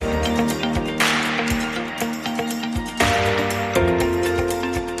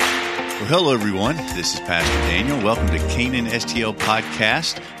hello, everyone. This is Pastor Daniel. Welcome to Canaan STL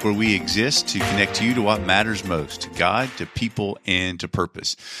Podcast, where we exist to connect you to what matters most, to God, to people, and to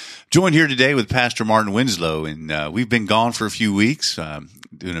purpose. Joined here today with Pastor Martin Winslow, and we've been gone for a few weeks,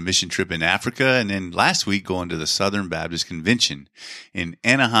 doing a mission trip in Africa, and then last week going to the Southern Baptist Convention in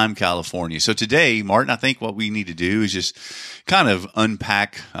Anaheim, California. So today, Martin, I think what we need to do is just kind of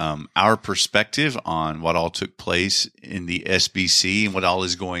unpack our perspective on what all took place in the SBC and what all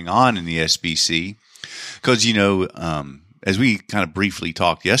is going on in the SBC. Because, as we kind of briefly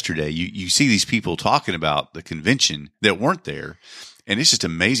talked yesterday, you see these people talking about the convention that weren't there. And it's just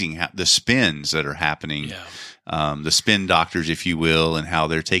amazing how the spins that are happening, the spin doctors, if you will, and how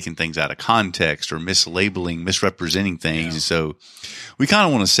they're taking things out of context or mislabeling, misrepresenting things. Yeah. And so we kind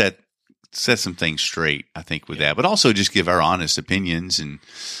of want to set some things straight, I think, with that, but also just give our honest opinions and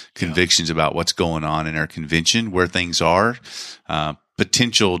convictions about what's going on in our convention, where things are,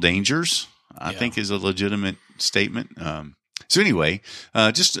 potential dangers, I think is a legitimate statement. So anyway,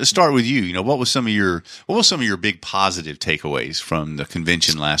 just to start with you, what was some of your big positive takeaways from the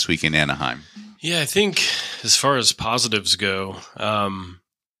convention last week in Anaheim? Yeah, I think as far as positives go,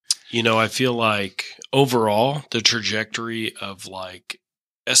 I feel like overall the trajectory of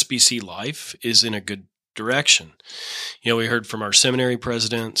SBC life is in a good direction. We heard from our seminary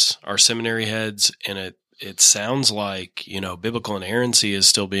presidents, our seminary heads, and it sounds like, biblical inerrancy is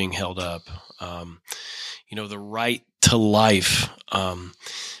still being held up. The right to life, 1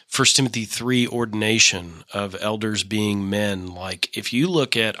 Timothy 3 ordination of elders being men. If you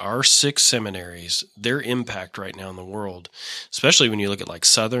look at our 6 seminaries, their impact right now in the world, especially when you look at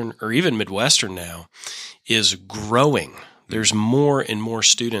Southern or even Midwestern now, is growing. There's more and more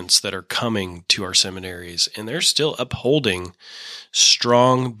students that are coming to our seminaries, and they're still upholding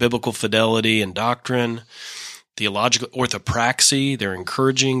strong biblical fidelity and doctrine, theological orthopraxy. They're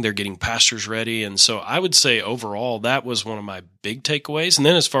encouraging, they're getting pastors ready. And so I would say overall, that was one of my big takeaways. And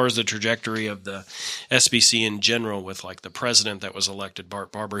then as far as the trajectory of the SBC in general with the president that was elected,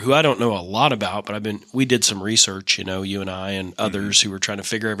 Bart Barber, who I don't know a lot about, but we did some research, you and I and others who were trying to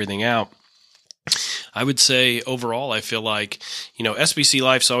figure everything out. I would say overall, I feel like, SBC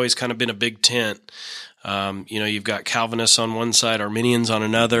life's always kind of been a big tent. You've got Calvinists on one side, Arminians on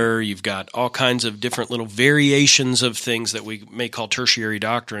another. You've got all kinds of different little variations of things that we may call tertiary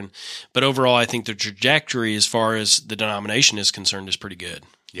doctrine. But overall, I think the trajectory as far as the denomination is concerned is pretty good.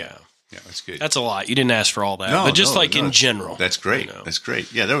 Yeah. Yeah, that's good. That's a lot. You didn't ask for all that, but just in general. That's great. That's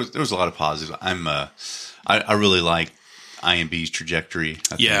great. Yeah, there was a lot of positive. I really like IMB's trajectory.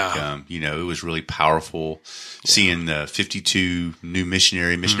 I think, it was really powerful seeing the 52 new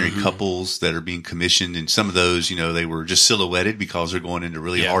missionary couples that are being commissioned. And some of those, they were just silhouetted because they're going into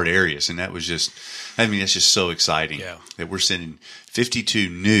really hard areas. And that was that's just so exciting that we're sending 52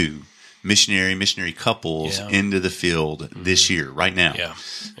 new missionary couples into the field this year, right now.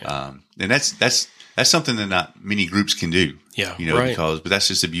 And that's something that not many groups can do. But that's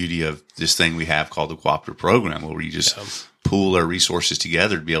just the beauty of this thing we have called the cooperative program, where we just pool our resources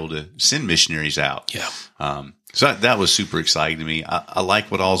together to be able to send missionaries out. So that was super exciting to me. I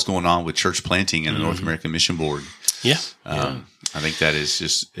like what all's going on with church planting and the North American Mission Board. I think that is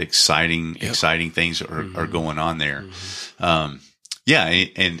just exciting things are going on there.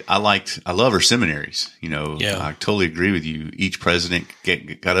 And I love our seminaries. I totally agree with you. Each president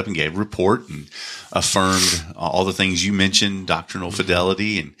got up and gave a report and affirmed all the things you mentioned, doctrinal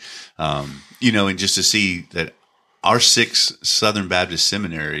fidelity, and and just to see that our 6 Southern Baptist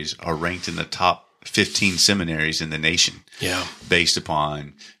seminaries are ranked in the top 15 seminaries in the nation, based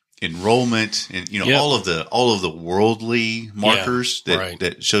upon enrollment and all of the worldly markers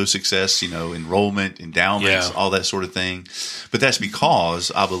that show success, enrollment, endowments, all that sort of thing. But that's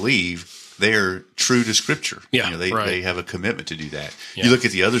because I believe they're true to Scripture. They have a commitment to do that. You look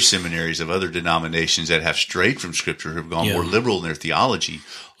at the other seminaries of other denominations that have strayed from Scripture, who have gone more liberal in their theology.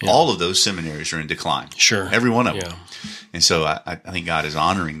 All of those seminaries are in decline. Sure, every one of them. And so I think God is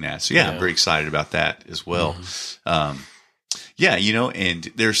honoring that. So I'm very excited about that as well. And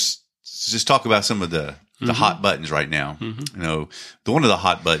there's just talk about some of the hot buttons right now. One of the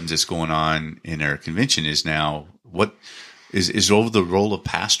hot buttons that's going on in our convention is now what is over the role of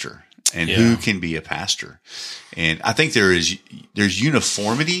pastor and who can be a pastor. And I think there's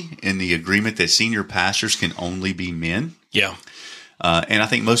uniformity in the agreement that senior pastors can only be men. And I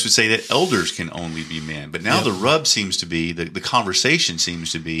think most would say that elders can only be men. But now the rub seems to be, the conversation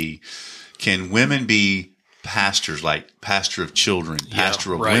seems to be, can women be pastors, like pastor of children,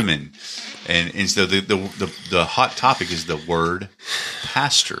 pastor of women? And so the hot topic is the word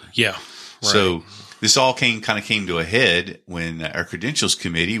pastor. So this all came to a head when our credentials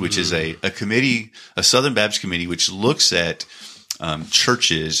committee, which is a committee, a Southern Baptist committee, which looks at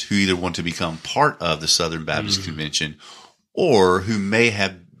churches who either want to become part of the Southern Baptist Convention or who may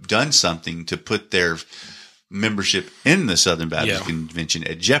have done something to put their membership in the Southern Baptist Convention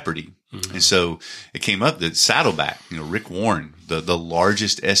at jeopardy. And so it came up that Saddleback, Rick Warren, the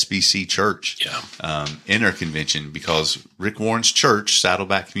largest SBC church in our convention, because Rick Warren's church,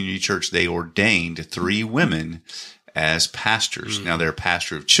 Saddleback Community Church, they ordained 3 women as pastors. Now they're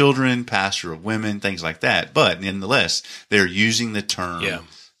pastor of children, pastor of women, things like that. But nonetheless, they're using the term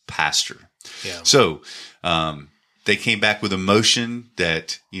pastor. Yeah. So, they came back with a motion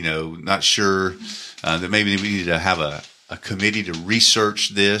that, not sure that maybe we need to have a committee to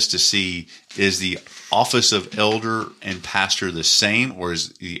research this to see, is the office of elder and pastor the same, or is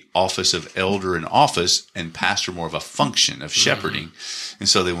the office of elder and office and pastor more of a function of shepherding? And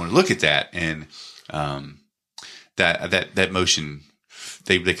so they want to look at that, and that motion,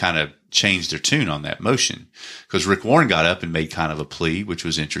 they kind of changed their tune on that motion, because Rick Warren got up and made kind of a plea, which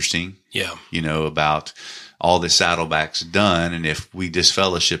was interesting. Yeah, about all the Saddleback's done, and if we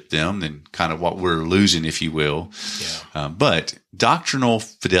disfellowship them, then kind of what we're losing, if you will. Yeah. But doctrinal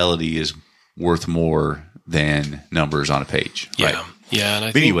fidelity is worth more than numbers on a page. Right? Yeah.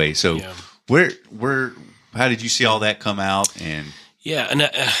 And but anyway, so where, how did you see all that come out? And and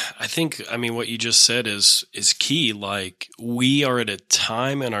I think, what you just said is key. Like, we are at a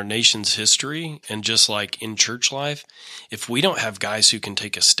time in our nation's history, and just like in church life, if we don't have guys who can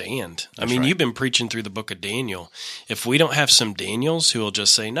take a stand, you've been preaching through the book of Daniel. If we don't have some Daniels who will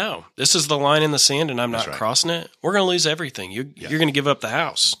just say, no, this is the line in the sand and I'm not crossing it, we're going to lose everything. You're going to give up the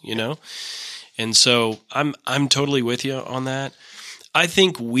house, know? And so I'm totally with you on that. I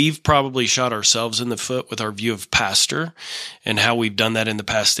think we've probably shot ourselves in the foot with our view of pastor and how we've done that in the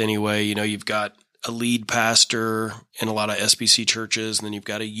past anyway. You've got a lead pastor in a lot of SBC churches, and then you've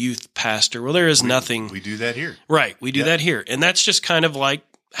got a youth pastor. Well, there is nothing. We do that here. Right. We do that here. And that's just kind of like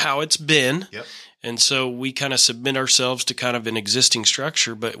how it's been. Yep. And so we kind of submit ourselves to kind of an existing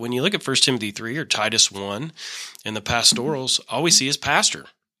structure. But when you look at 1 Timothy 3 or Titus 1 and the pastorals, all we see is pastor,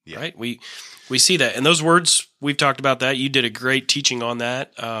 right? We see that. And those words, we've talked about that. You did a great teaching on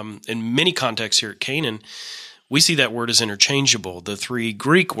that in many contexts here at Canaan. We see that word as interchangeable, the 3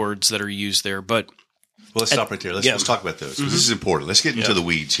 Greek words that are used there. But let's stop right there. Let's talk about those. This is important. Let's get into the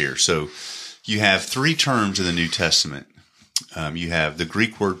weeds here. So you have 3 terms in the New Testament. You have the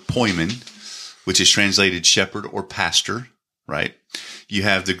Greek word poimen, which is translated shepherd or pastor, right? You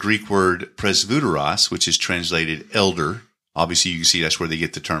have the Greek word presbyteros, which is translated elder. Obviously, you can see that's where they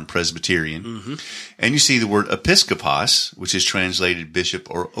get the term Presbyterian. And you see the word episkopos, which is translated bishop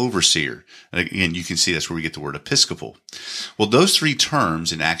or overseer. And again, you can see that's where we get the word episcopal. Well, those 3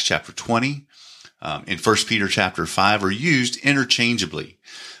 terms in Acts chapter 20, in 1 Peter chapter 5 are used interchangeably,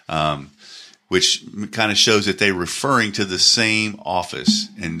 which kind of shows that they're referring to the same office,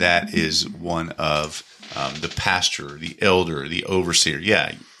 and that is one of the pastor, the elder, the overseer.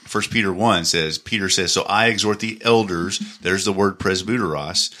 Yeah. 1 Peter 1 says, Peter says, so I exhort the elders, there's the word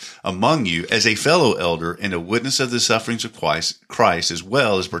presbyteros, among you as a fellow elder and a witness of the sufferings of Christ, as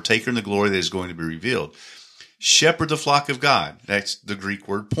well as partaker in the glory that is going to be revealed. Shepherd the flock of God. That's the Greek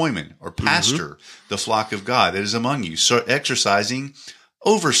word poimen, or pastor the flock of God that is among you. So exercising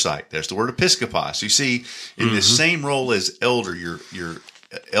oversight. There's the word episkopos. You see, in the same role as elder, your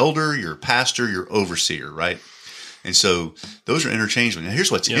elder, your pastor, your overseer, right? And so those are interchangeable. Now,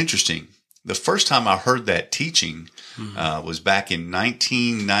 here's what's interesting. The first time I heard that teaching was back in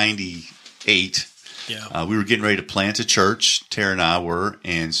 1998. We were getting ready to plant a church, Tara and I were,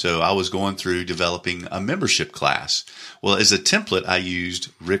 and so I was going through developing a membership class. Well, as a template, I used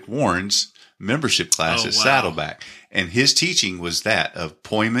Rick Warren's membership class at Saddleback. And his teaching was that of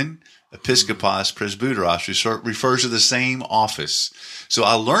poimen, episkopos, presbyteros, refers to the same office. So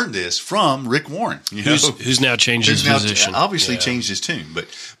I learned this from Rick Warren, who's now changed his position. Obviously changed his tune, but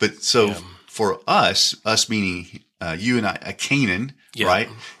for us meaning you and I, Canaan, right?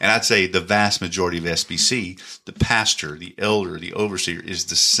 And I'd say the vast majority of SBC, the pastor, the elder, the overseer is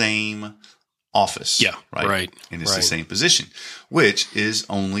the same office, right? And it's the same position, which is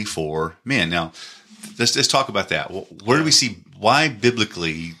only for men. Now, let's talk about that. Where do we see? Why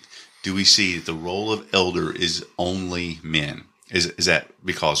biblically do we see that the role of elder is only men? Is that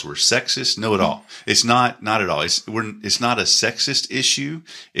because we're sexist? No, at all. It's not at all. It's not a sexist issue.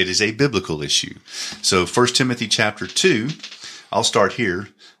 It is a biblical issue. So 1 Timothy chapter 2, I'll start here.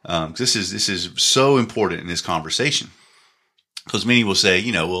 This is so important in this conversation. Because many will say,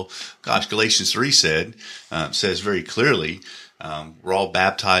 well, gosh, Galatians 3 says very clearly, We're all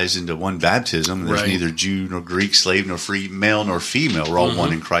baptized into one baptism. There's neither Jew nor Greek, slave nor free, male nor female. We're all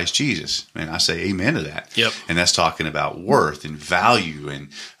one in Christ Jesus. And I say amen to that. Yep. And that's talking about worth and value. And,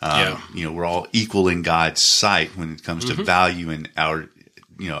 we're all equal in God's sight when it comes to value and our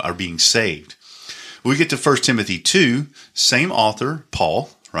being saved. We get to 1 Timothy 2, same author, Paul,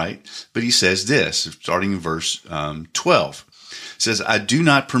 right? But he says this, starting in verse 12. Says, I do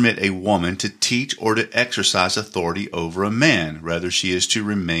not permit a woman to teach or to exercise authority over a man. Rather, she is to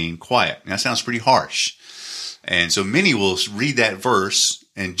remain quiet. And that sounds pretty harsh. And so many will read that verse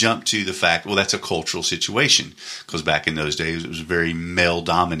and jump to the fact, well, that's a cultural situation. Because back in those days, it was very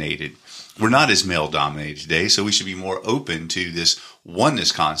male-dominated. We're not as male-dominated today, so we should be more open to this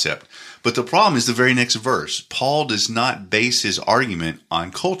oneness concept. But the problem is the very next verse. Paul does not base his argument on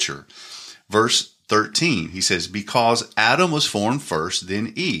culture. Verse 13, he says, because Adam was formed first,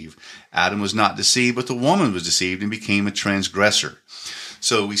 then Eve. Adam was not deceived, but the woman was deceived and became a transgressor.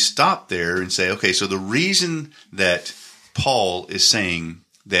 So we stop there and say, okay, so the reason that Paul is saying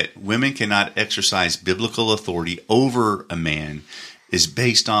that women cannot exercise biblical authority over a man is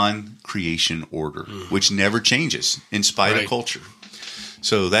based on creation order, which never changes in spite of culture.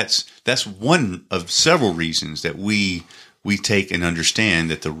 So that's one of several reasons that we take and understand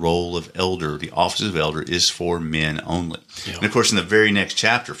that the role of elder, the office of elder, is for men only. Yeah. And of course, in the very next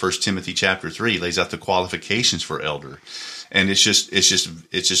chapter, 1 Timothy chapter 3, lays out the qualifications for elder, and it's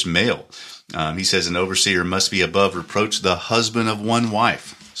just male. He says an overseer must be above reproach, the husband of one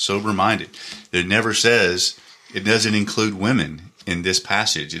wife, sober-minded. It never says, it doesn't include women in this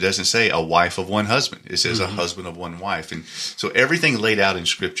passage. It doesn't say a wife of one husband. It says a husband of one wife. And so everything laid out in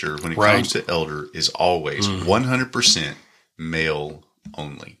Scripture when it comes to elder is always 100% male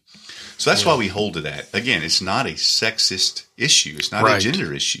only. So that's why we hold to that. Again, it's not a sexist issue. It's not a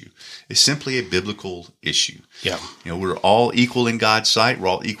gender issue. It's simply a biblical issue. Yeah. We're all equal in God's sight. We're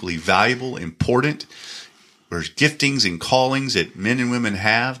all equally valuable, important. There's giftings and callings that men and women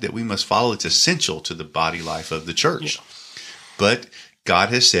have that we must follow. It's essential to the body life of the church. Yeah. But God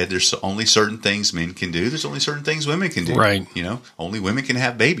has said there's only certain things men can do. There's only certain things women can do. Right. Only women can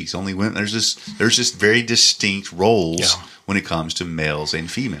have babies. Only women. There's just very distinct roles when it comes to males and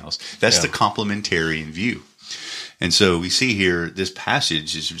females. That's the complementarian view. And so we see here this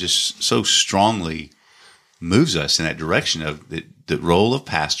passage is just so strongly moves us in that direction of the role of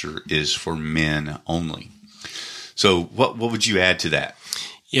pastor is for men only. So what would you add to that?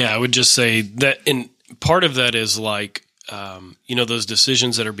 Yeah, I would just say that, and part of that is like, those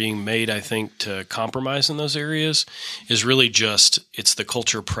decisions that are being made, I think, to compromise in those areas is really it's the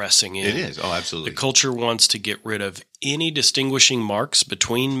culture pressing in. It is. Oh, absolutely. The culture wants to get rid of any distinguishing marks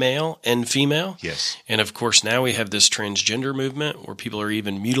between male and female. Yes. And of course, now we have this transgender movement where people are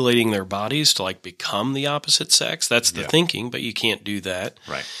even mutilating their bodies to become the opposite sex. That's the thinking, but you can't do that.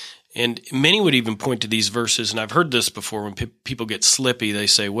 Right. And many would even point to these verses, and I've heard this before when people get slippy. They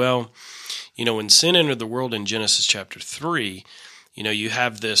say, well, when sin entered the world in Genesis chapter 3, you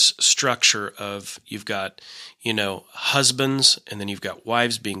have this structure of you've got, husbands, and then you've got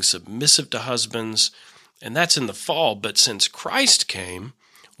wives being submissive to husbands, and that's in the fall. But since Christ came,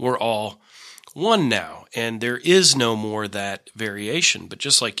 we're all one now, and there is no more that variation. But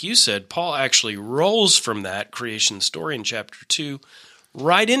just like you said, Paul actually rolls from that creation story in chapter 2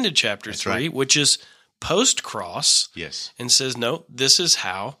 right into chapter 3, which is post-cross, and says, no, this is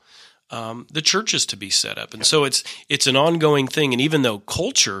how the church is to be set up. And so it's an ongoing thing. And even though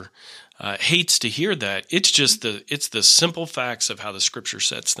culture hates to hear that, it's the simple facts of how the Scripture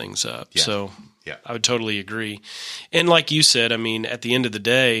sets things up. Yeah. So I would totally agree. And like you said, at the end of the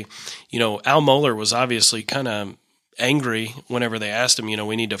day, Al Mohler was obviously kind of angry whenever they asked him,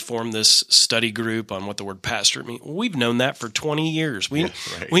 we need to form this study group on what the word pastor means. We've known that for 20 years. We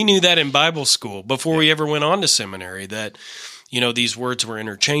knew that in Bible school before we ever went on to seminary, that these words were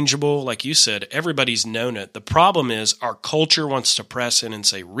interchangeable. Like you said, everybody's known it. The problem is our culture wants to press in and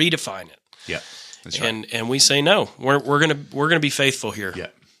say, redefine it. Yeah, that's right. And we say, no, we're gonna be faithful here. Yeah.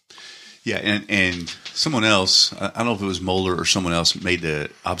 Yeah, and someone else, I don't know if it was Mohler or someone else, made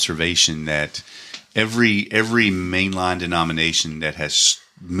the observation that every mainline denomination that has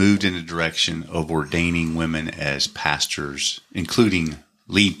moved in the direction of ordaining women as pastors, including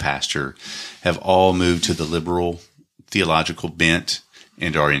lead pastor, have all moved to the liberal theological bent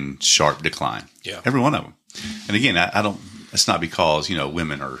and are in sharp decline. Yeah, every one of them. And again, I don't. It's not because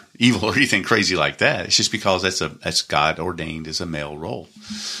women are evil or anything crazy like that. It's just because that's God ordained as a male role.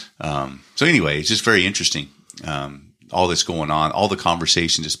 So anyway, it's just very interesting. All that's going on, all the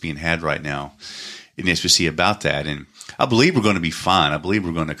conversation that's being had right now in the SBC about that, and I believe we're going to be fine. I believe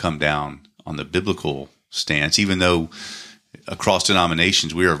we're going to come down on the biblical stance, even though across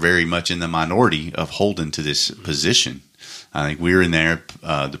denominations, we are very much in the minority of holding to this position. I think we're in there,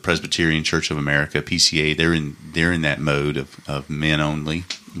 the Presbyterian Church of America, PCA. They're in that mode of men only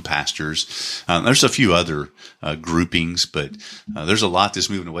pastors. There's a few other groupings, but there's a lot that's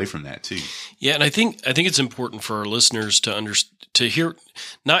moving away from that too. Yeah, and I think it's important for our listeners to hear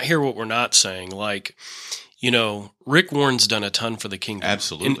what we're not saying. Like, Rick Warren's done a ton for the kingdom.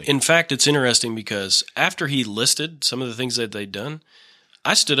 Absolutely. In fact, it's interesting because after he listed some of the things that they'd done,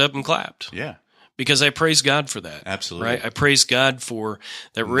 I stood up and clapped. Yeah. Because I praise God for that. Absolutely. Right? I praise God for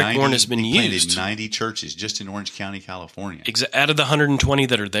that Rick Warren has been he planted used. 90 churches just in Orange County, California. Out of the 120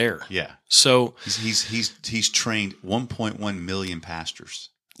 that are there. Yeah. So he's trained 1.1 million pastors.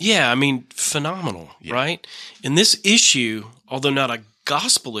 Yeah, I mean, phenomenal, right? And this issue, although not a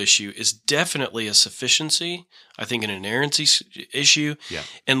gospel issue, is definitely a sufficiency, I think an inerrancy issue. Yeah.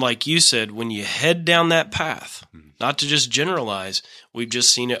 And like you said, when you head down that path, not to just generalize, we've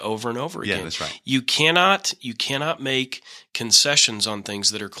just seen it over and over again. Yeah, that's right. You cannot make concessions on things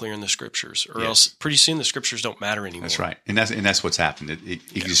that are clear in the scriptures, or else pretty soon the scriptures don't matter anymore. That's right. And that's what's happened. It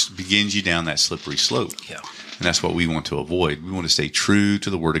just begins you down that slippery slope. Yeah. And that's what we want to avoid. We want to stay true to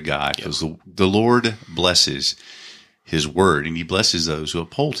the Word of God, because the Lord blesses His Word, and He blesses those who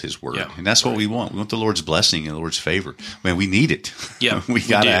uphold His Word. Yeah. And that's what we want. We want the Lord's blessing and the Lord's favor. Man, we need it. Yeah, we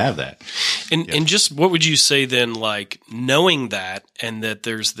got to have that. And just what would you say then, like knowing that, and that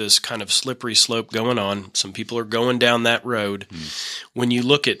there's this kind of slippery slope going on, some people are going down that road. When you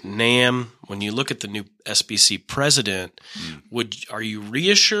look at NAM, when you look at the new SBC president, are you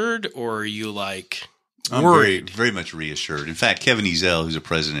reassured, or are you like I'm worried? very much reassured. In fact, Kevin Ezell, who's a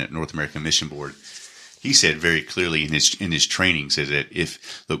president at North American Mission Board, he said very clearly in his training, said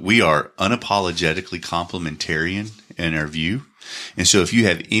that we are unapologetically complementarian in our view. And so if you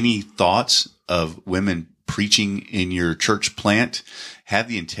have any thoughts of women preaching in your church plant, have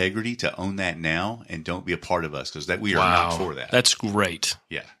the integrity to own that now and don't be a part of us, because that we are not for that. That's great.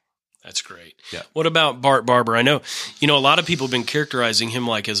 Yeah. That's great. Yeah. What about Bart Barber? I know, a lot of people have been characterizing him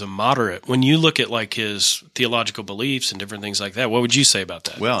like as a moderate. When you look at like his theological beliefs and different things like that, what would you say about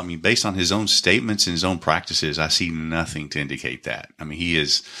that? Well, I mean, based on his own statements and his own practices, I see nothing to indicate that. I mean, he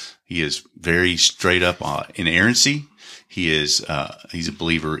is very straight up inerrancy. He's a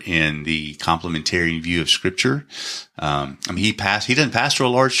believer in the complementarian view of Scripture. I mean, he doesn't pastor a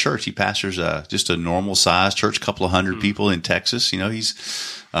large church. He pastors just a normal sized church, a couple of hundred people in Texas.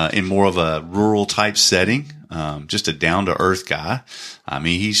 He's in more of a rural type setting, just a down to earth guy. I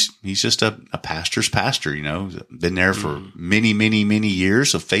mean, he's just a pastor's pastor. Been there for many, many, many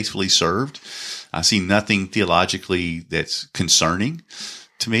years, so faithfully served. I see nothing theologically that's concerning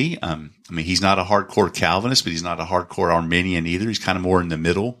to me. I mean, he's not a hardcore Calvinist, but he's not a hardcore Arminian either. He's kind of more in the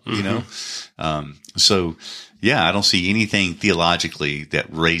middle, So, yeah, I don't see anything theologically that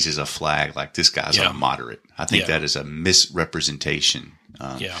raises a flag like this guy's a moderate. I think that is a misrepresentation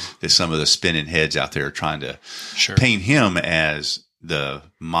that some of the spinning heads out there are trying to paint him as the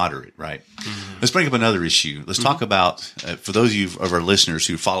moderate, right? Let's bring up another issue. Let's talk about, for those of our listeners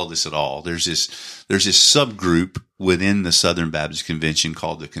who follow this at all, there's this subgroup within the Southern Baptist Convention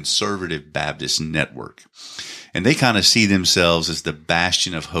called the Conservative Baptist Network. And they kind of see themselves as the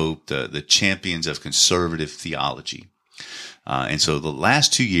bastion of hope, the champions of conservative theology. And so the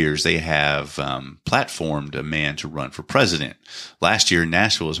last 2 years, they have platformed a man to run for president. Last year in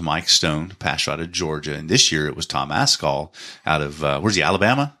Nashville was Mike Stone, pastor out of Georgia. And this year it was Tom Askell out of, where's he,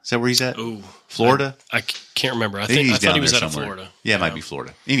 Alabama? Is that where he's at? Ooh, Florida? I can't remember. I thought he was out of Florida. Yeah, it might be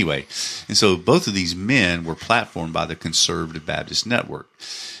Florida. Anyway, and so both of these men were platformed by the Conservative Baptist Network.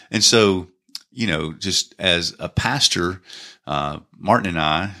 And so, just as a pastor, Martin and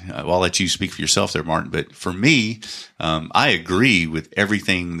I, I'll let you speak for yourself there, Martin, but for me, I agree with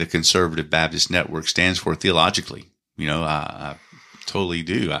everything the Conservative Baptist Network stands for theologically. I totally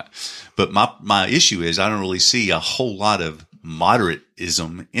do. But my issue is I don't really see a whole lot of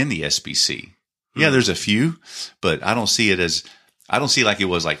moderatism in the SBC. Yeah, there's a few, but I don't see like it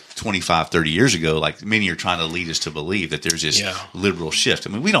was like 25, 30 years ago, like many are trying to lead us to believe that there's this liberal shift.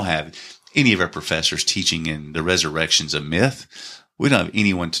 I mean, we don't have any of our professors teaching in the resurrection's a myth. We don't have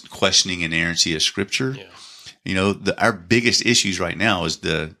anyone questioning inerrancy of Scripture. Yeah. Our biggest issues right now is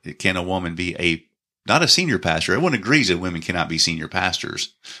can a woman be not a senior pastor? Everyone agrees that women cannot be senior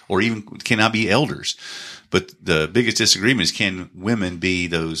pastors or even cannot be elders. But the biggest disagreement is, can women be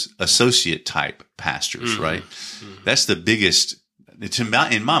those associate type pastors, right? That's the biggest, in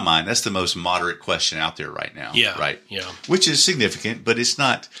my mind, that's the most moderate question out there right now. Yeah. Right. Yeah. Which is significant, but it's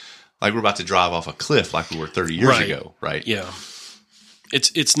not like we're about to drive off a cliff like we were 30 years ago, right? Yeah.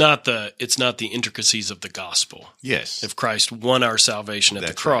 It's not the intricacies of the gospel. Yes. If Christ won our salvation at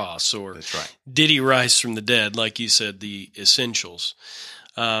the cross, or That's right. did he rise from the dead, like you said, the essentials.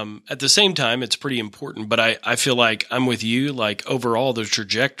 At the same time, it's pretty important, but I feel like I'm with you. Like overall, the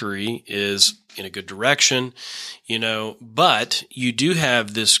trajectory is in a good direction, but you do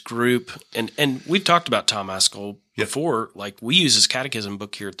have this group, and we've talked about Tom Ascol before. Like we use his catechism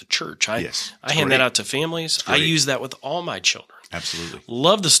book here at the church. I hand that out to families. I use that with all my children. Absolutely.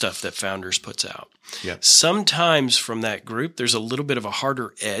 Love the stuff that Founders puts out. Yep. Sometimes from that group, there's a little bit of a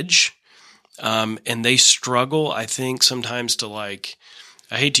harder edge, and they struggle, I think, sometimes to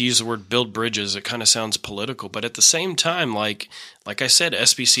I hate to use the word build bridges. It kind of sounds political, but at the same time, like I said,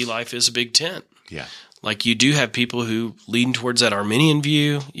 SBC Life is a big tent. Yeah. Like you do have people who lean towards that Arminian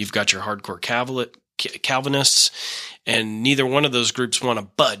view. You've got your hardcore Calvinists, and neither one of those groups want to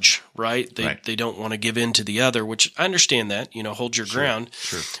budge, right? They don't want to give in to the other, which I understand that, hold your ground.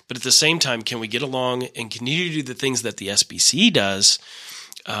 Sure. But at the same time, can we get along and continue to do the things that the SBC does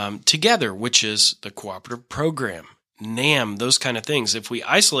together, which is the cooperative program, NAM, those kind of things. If we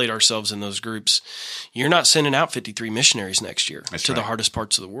isolate ourselves in those groups, you're not sending out 53 missionaries next year the hardest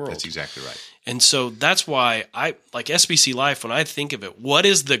parts of the world. That's exactly right. And so that's why I like SBC Life. When I think of it, what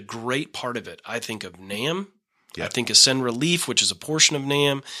is the great part of it? I think of NAM. Yep. I think of Send Relief, which is a portion of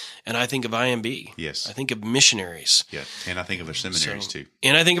NAM, and I think of IMB. Yes. I think of missionaries. Yeah, and I think of our seminaries too.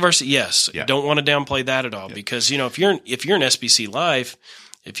 And I think of I don't want to downplay that at all because if you're an SBC Life,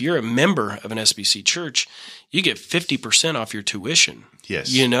 if you're a member of an SBC church, you get 50% off your tuition. Yes.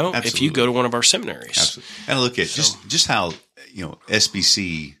 Absolutely. If you go to one of our seminaries. Absolutely. And look at just how,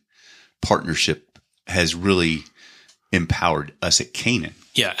 SBC partnership has really empowered us at Canaan.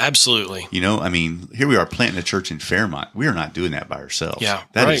 Yeah, absolutely. Here we are planting a church in Fairmont. We are not doing that by ourselves. Yeah,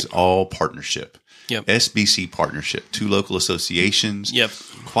 that is all partnership. Yep. SBC partnership, 2 local associations. Yep.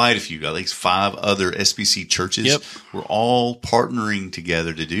 Quite a few, at least 5 other SBC churches. Yep. We're all partnering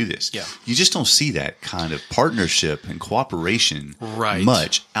together to do this. Yeah. You just don't see that kind of partnership and cooperation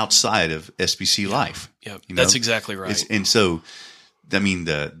much outside of SBC Life. Yep. That's exactly right. And so,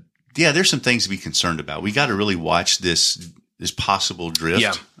 there's some things to be concerned about. We got to really watch this possible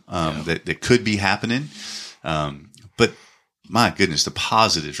drift that could be happening. But my goodness, the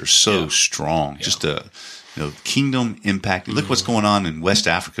positives are so strong. Yeah. Just kingdom impact. Look what's going on in West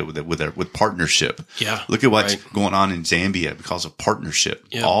Africa with partnership. Yeah. Look at what's going on in Zambia because of partnership.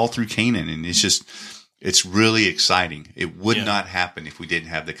 Yeah. All through Canaan, and it's really exciting. It would not happen if we didn't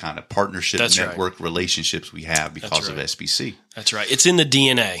have the kind of partnership network relationships we have because of SBC. That's right. It's in the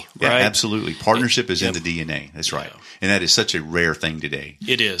DNA, right? Yeah, absolutely. Partnership is in the DNA. That's right. Yeah. And that is such a rare thing today.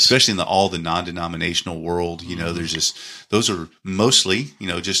 It is. Especially in all the non-denominational world. There's those are mostly,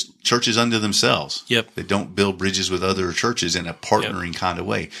 just churches unto themselves. Yep. That don't build bridges with other churches in a partnering kind of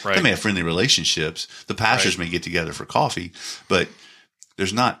way. Right. They may have friendly relationships. The pastors may get together for coffee, but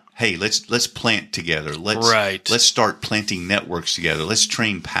there's not, hey, let's plant together. Let's start planting networks together. Let's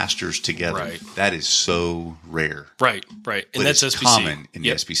train pastors together. Right. That is so rare. Right. And that's it's SBC. Common in the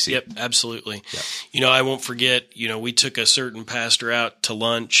SBC. Yep, absolutely. Yep. I won't forget, we took a certain pastor out to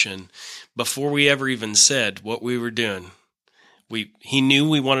lunch, and before we ever even said what we were doing, he knew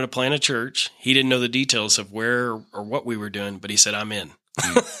we wanted to plant a church. He didn't know the details of where or what we were doing, but he said, I'm in.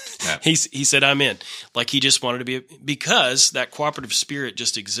 Yeah. He said, I'm in. Like he just wanted to be, because that cooperative spirit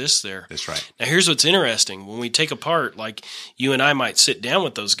just exists there. That's right. Now, here's what's interesting. When we take apart, like you and I might sit down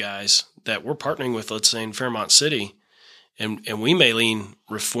with those guys that we're partnering with, let's say in Fairmont City, and we may lean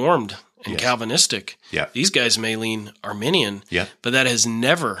Reformed and Calvinistic. Yeah. These guys may lean Arminian. Yeah. But that has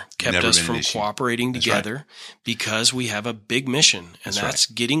never kept us from cooperating together because we have a big mission, and that's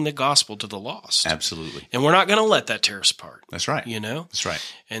getting the gospel to the lost. Absolutely. And we're not going to let that tear us apart. That's right. That's right.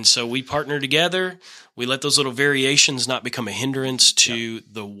 And so we partner together. We let those little variations not become a hindrance to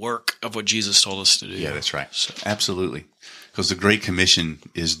the work of what Jesus told us to do. Yeah, that's right. So. Absolutely. Because the Great Commission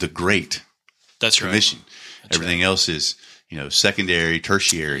is the great commission. That's Everything else is, secondary,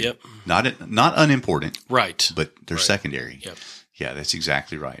 tertiary. Yep. Not unimportant. Right. But they're secondary. Yep. Yeah, that's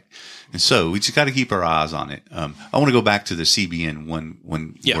exactly right. And so we just got to keep our eyes on it. I want to go back to the CBN one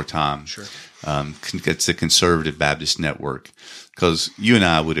more time. Sure. It's the Conservative Baptist Network, because you and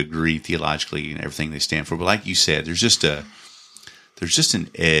I would agree theologically and everything they stand for. But like you said, there's just an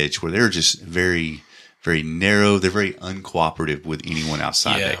edge where they're just very, very narrow. They're very uncooperative with anyone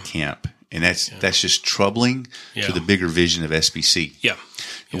outside that camp. And that's just troubling to the bigger vision of SBC. Yeah.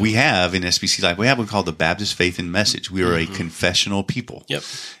 We have in SBC Life, we have one called the Baptist Faith and Message. We are a confessional people. Yep.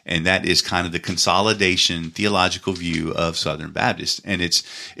 And that is kind of the consolidation theological view of Southern Baptist. And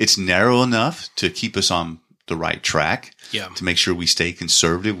it's narrow enough to keep us on the right track. Yeah. To make sure we stay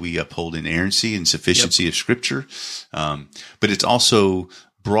conservative, we uphold inerrancy and sufficiency of Scripture. But it's also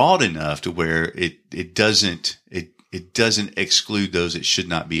broad enough to where it doesn't exclude those that should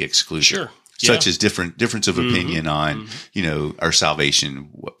not be excluded. Sure. Such as difference of opinion on, our salvation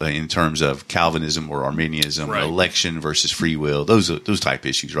in terms of Calvinism or Arminianism, Right. election versus free will, those type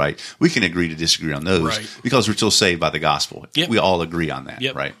issues, right? We can agree to disagree on those Right. because we're still saved by the gospel. Yep. We all agree on that,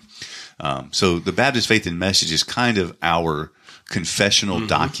 Yep. right? So the Baptist Faith and Message is kind of our confessional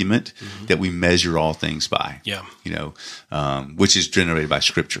document that we measure all things by. Yeah. Which is generated by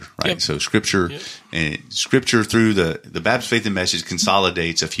Scripture, right? Yep. So Scripture and Scripture through the Baptist Faith and Message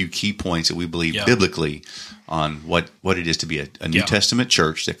consolidates a few key points that we believe biblically on what it is to be a New Testament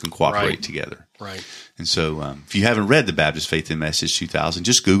church that can cooperate Right. together. Right. And so, if you haven't read the Baptist Faith and Message 2000,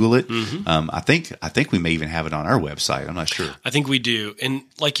 just Google it. I think we may even have it on our website. I'm not sure. I think we do. And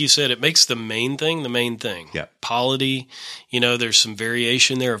like you said, it makes the main thing. Yeah. Polity. There's some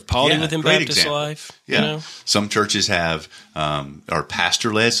variation there of polity within great Baptist example. life. Yeah. Some churches have are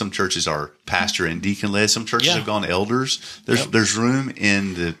pastor led. Some churches are pastor and deacon led. Some churches have gone elders. There's room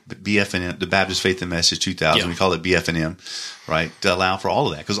in the BFM, the Baptist Faith and Message 2000. We call it BFM, right? To allow for all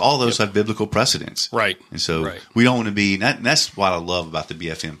of that because all those have biblical precedence. Right. And so we don't want to be, and that's what I love about the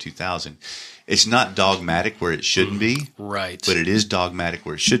BFM 2000. It's not dogmatic where it shouldn't be. Right. But it is dogmatic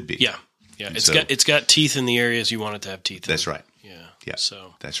where it should be. Yeah. Yeah. And It's got teeth in the areas you want it to have teeth in. That's right. Yeah.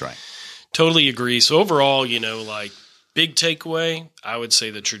 So that's right. Totally agree. So overall, big takeaway, I would say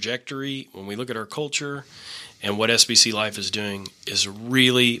the trajectory when we look at our culture and what SBC Life is doing is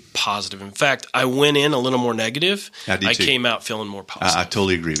really positive. In fact, I went in a little more negative. I came out feeling more positive. I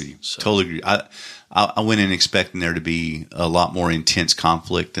totally agree with you. Totally agree. I went in expecting there to be a lot more intense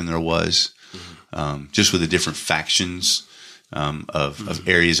conflict than there was, just with the different factions of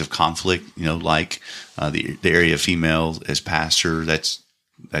areas of conflict. Like the area of female as pastor. That's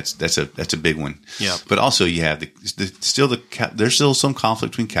a big one. Yeah. But also you have there's still some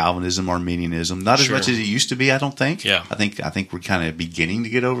conflict between Calvinism, Arminianism, not as much as it used to be. I don't think. Yeah. I think we're kind of beginning to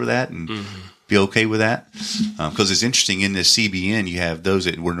get over that and be okay with that. Because it's interesting in this CBN, you have those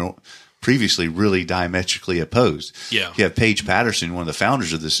that were previously really diametrically opposed. Yeah. You have Paige Patterson, one of the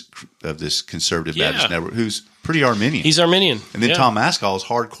founders of this conservative Baptist network, who's pretty Arminian. He's Arminian. And then Tom Maskell is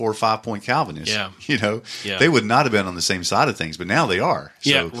hardcore 5-point Calvinist. Yeah. They would not have been on the same side of things, but now they are.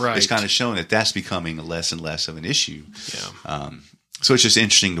 So right. it's kind of showing that that's becoming less and less of an issue. Yeah. So it's just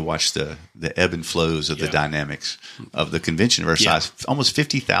interesting to watch the ebb and flows of the dynamics of the convention of our size. Almost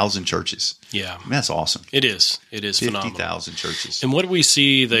 50,000 churches. Yeah. I mean, that's awesome. It is. It is phenomenal. 50,000 churches. And what do we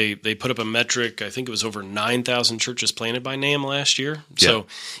see? They put up a metric. I think it was over 9,000 churches planted by NAM last year. So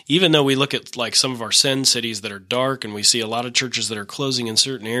even though we look at like some of our send cities that are dark and we see a lot of churches that are closing in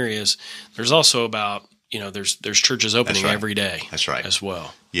certain areas, there's also about there's churches opening every day. That's right. As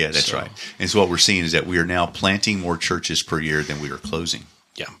well. Yeah, that's right. And so what we're seeing is that we are now planting more churches per year than we are closing.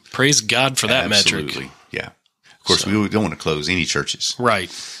 Yeah. Praise God for that Absolutely. metric. Yeah. Of course, we don't want to close any churches. Right.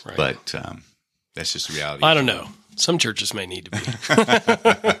 But that's just the reality. I don't know. Some churches may need to be.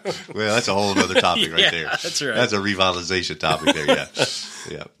 Well, that's a whole other topic right there. That's right. That's a revitalization topic there. Yeah.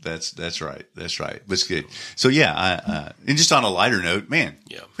 Yeah. That's right. That's right. That's good. So and just on a lighter note, man,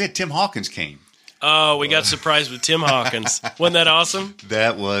 we had Tim Hawkins came. Oh, we got surprised with Tim Hawkins. Wasn't that awesome?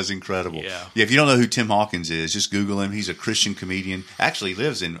 That was incredible. Yeah. If you don't know who Tim Hawkins is, just Google him. He's a Christian comedian. Actually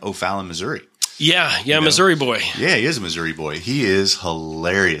lives in O'Fallon, Missouri. Yeah, Missouri boy. Yeah, he is a Missouri boy. He is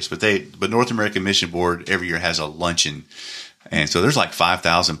hilarious. But North American Mission Board every year has a luncheon. And so there's like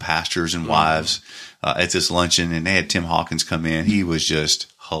 5,000 pastors and wives at this luncheon, and they had Tim Hawkins come in. He was just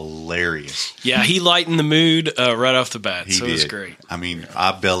hilarious. Yeah, he lightened the mood right off the bat. It was great. I mean,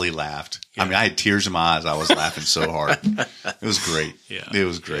 I belly laughed. Yeah. I mean, I had tears in my eyes. I was laughing so hard. It was great. Yeah. It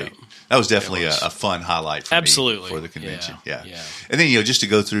was great. Yeah. That was definitely a fun highlight for me for the convention. Yeah. And then, just to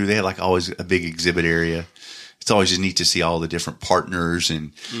go through, they had like always a big exhibit area. It's always just neat to see all the different partners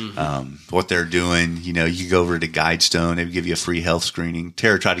and what they're doing. You go over to Guidestone, they would give you a free health screening.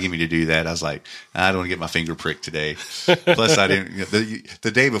 Tara tried to get me to do that. I was like, I don't want to get my finger pricked today. Plus, I didn't.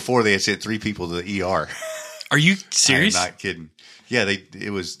 The day before, they had sent 3 people to the ER. Are you serious? I'm not kidding. Yeah,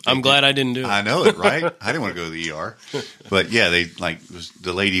 it was. I'm glad I didn't do it. I know it, right? I didn't want to go to the ER, but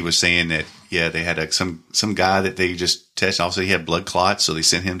the lady was saying that they had some guy that they just tested. Also, he had blood clots, so they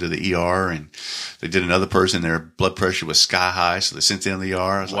sent him to the ER, and they did another person. Their blood pressure was sky high, so they sent them to the ER.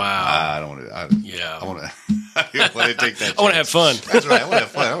 I was like, I don't want to. I want to. I don't want to take that chance. I want to have fun. That's right. I want to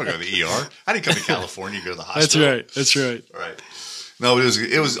have fun. I want to go to the ER. I didn't come to California to go to the hospital. That's right. Right. No, it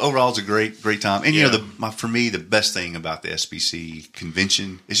was overall it was a great time. And Yeah. you know, for me, the best thing about the SBC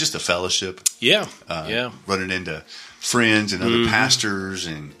convention is just the fellowship. Yeah. Running into friends and other pastors,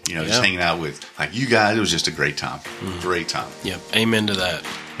 and you know, just hanging out with like you guys. It was just a great time. Great time. Yep. Amen to that.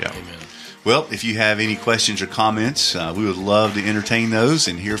 Yeah. Amen. Well, if you have any questions or comments, we would love to entertain those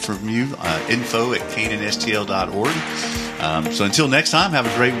and hear from you. info@canaanstl.org. So until next time, have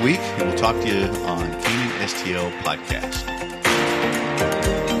a great week, and we'll talk to you on Canaan STL Podcast.